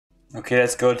Okay,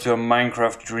 let's go to a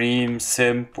Minecraft Dream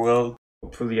Simp world.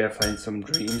 Hopefully I find some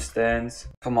Dreamstans.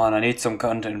 Come on, I need some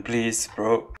content, please,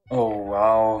 bro. Oh,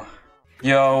 wow.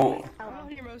 Yo.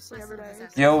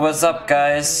 Yo, what's up,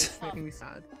 guys?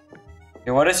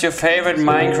 Yo, what is your favorite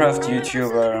Minecraft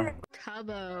YouTuber?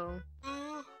 Cubbo.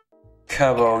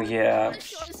 Cubbo, yeah.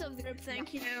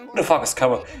 Who the fuck is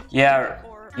Cubbo? Yeah,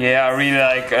 I really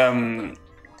like,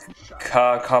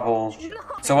 Cubbo.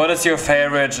 So what is your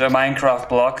favorite Minecraft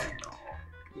block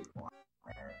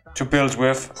to build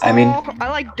with? I mean, I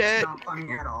like dirt.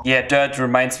 yeah, dirt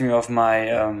reminds me of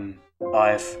my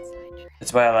life.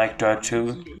 That's why I like dirt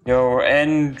too. Yo,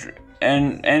 Andrina.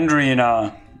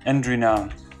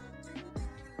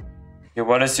 Yo,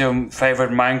 what is your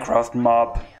favorite Minecraft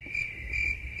mob?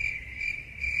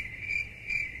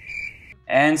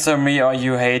 Answer me or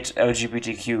you hate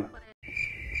LGBTQ.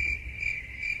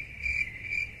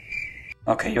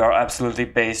 Okay, you are absolutely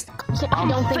based. I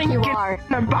don't think you are.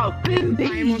 About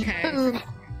boobies.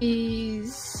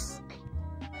 Boobies.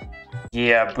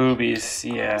 Yeah, boobies,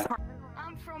 yeah.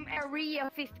 I'm from Area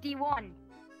 51.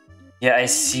 Yeah, I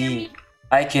see.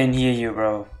 I can hear you,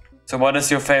 bro. So what is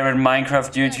your favorite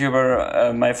Minecraft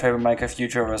YouTuber? My favorite Minecraft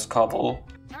YouTuber is Cobble.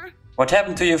 Huh? What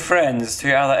happened to your friends? To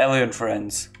your other alien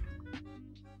friends?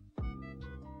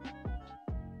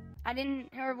 I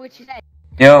didn't hear what you said.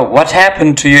 Yo, what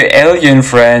happened to your alien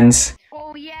friends?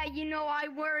 Oh yeah, you know I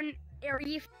were in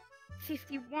Area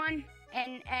 51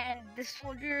 and the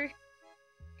soldier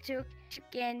took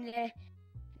and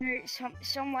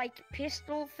some like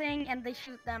pistol thing and they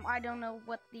shoot them. I don't know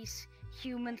what these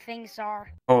human things are.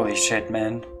 Holy shit,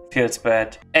 man. Feels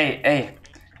bad. Hey.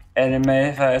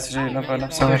 Anime,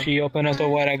 So she opened up the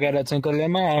what I got a twinkle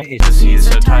in my eye. The scene's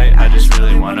so tight, I just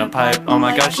really wanna pipe. Oh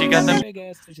my god, she got them big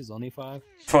ass, which is only 5.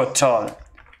 for tall.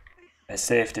 I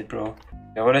saved it, bro.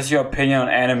 Yeah, what is your opinion on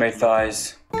anime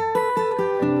thighs?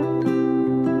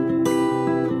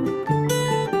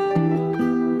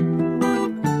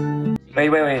 Wait,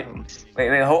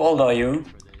 how old are you?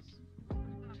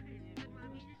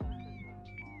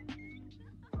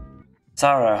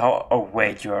 Sarah, how? Oh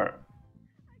wait, you're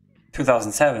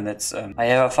 2007. That's I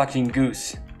have a fucking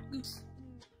goose.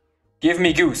 Give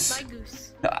me goose. My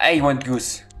goose. No, I want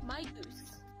goose. My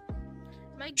goose.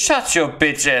 My goose. Shut your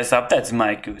bitch ass up. That's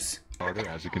my goose.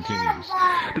 As it continues.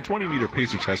 The 20-meter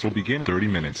pacer test will begin in 30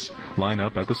 minutes. Line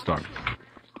up at the start.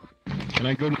 Can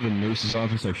I go to the nurse's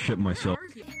office? I shit myself.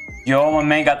 Yo, my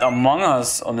man got Among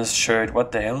Us on his shirt.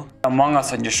 What the hell? Among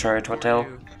Us on your shirt. What the hell?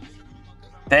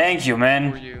 Thank you,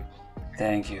 man.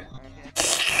 Thank you. The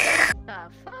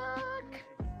fuck?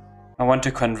 I want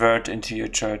to convert into your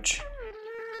church.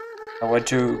 I want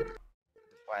to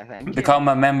become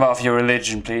a member of your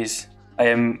religion, please. I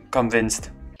am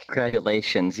convinced.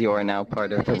 Congratulations, you are now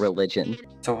part of the religion.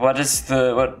 So what is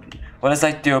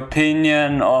like the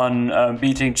opinion on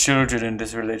beating children in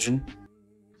this religion?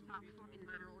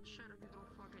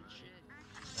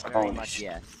 Very much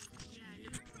yes.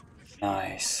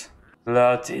 Nice.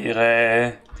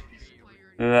 Latiremo,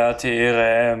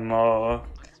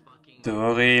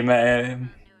 durime,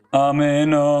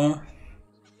 ameno,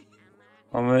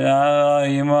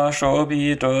 omearima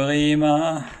shobi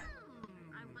dorima,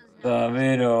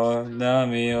 Davido,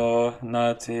 Damio,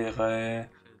 Natire.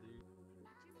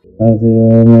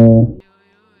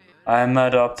 I'm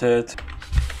adopted.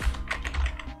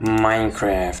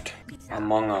 Minecraft.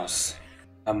 Among Us.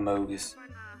 Amogus.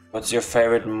 What's your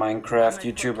favorite Minecraft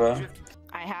YouTuber?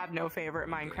 I have no favorite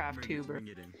Minecraft tuber.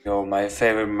 Yo, my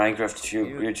favorite Minecraft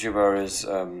YouTuber is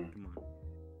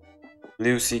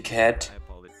Lucy Cat.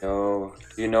 Yo,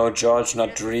 you know George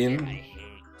Not Dream?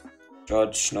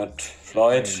 George Not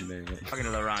Floyd? talking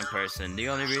to the wrong person. The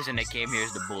only reason I came here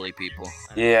is to bully people.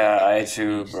 Yeah, I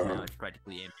too, bro. Now it's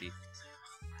practically empty.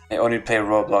 I only play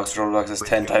Roblox. Roblox is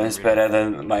 10 times better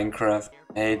than Minecraft.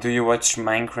 Hey, do you watch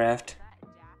Minecraft?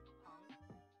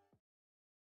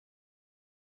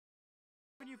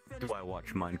 Do I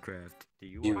watch Minecraft? Do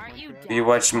you? Do you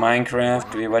watch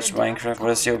Minecraft? Do you watch Minecraft? What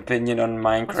is your opinion on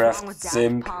Minecraft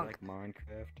Simp? Like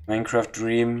Minecraft. Minecraft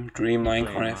Dream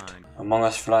Minecraft? Among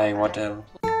Us Flying, what the hell?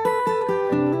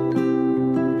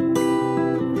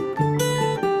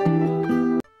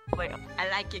 I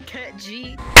like your cut,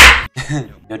 G.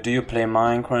 Yo, do you play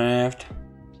Minecraft?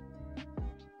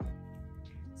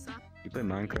 You play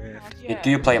Minecraft? Yeah, do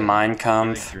you play Mein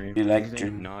Kampf? Dream. Do you like think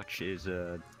Dream? Notch is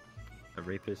a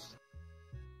rapist?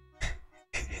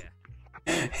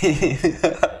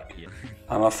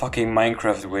 I'm a fucking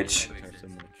Minecraft witch. Not so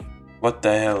much. What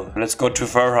the hell? Let's go to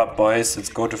Furhub, boys. Let's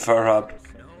go to Furhub.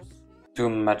 Too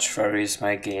much furries.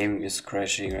 My game is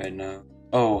crashing right now.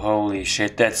 Oh, holy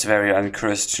shit, that's very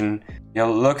unchristian.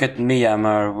 Yo, look at me, I'm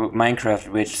a Minecraft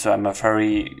witch, so I'm a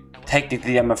furry.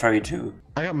 Technically, I'm a furry too.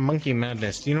 I got monkey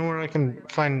madness. Do you know where I can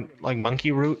find like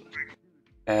monkey root?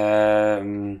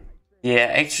 Yeah,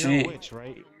 actually, You're a witch,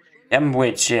 right? I'm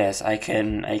witch. Yes, I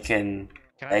can. Can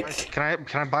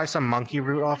I buy some monkey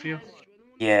root off you?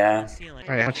 Yeah.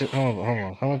 Alright, how much? Hold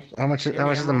on. How much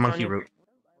is the monkey root?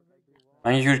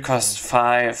 Monkey root costs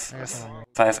five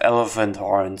elephant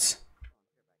horns.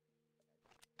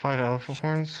 5 elephant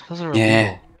horns? Those are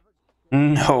Yeah.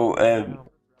 illegal. No.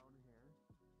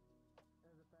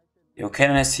 Yo,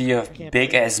 can I see your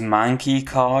big ass monkey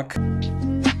cock?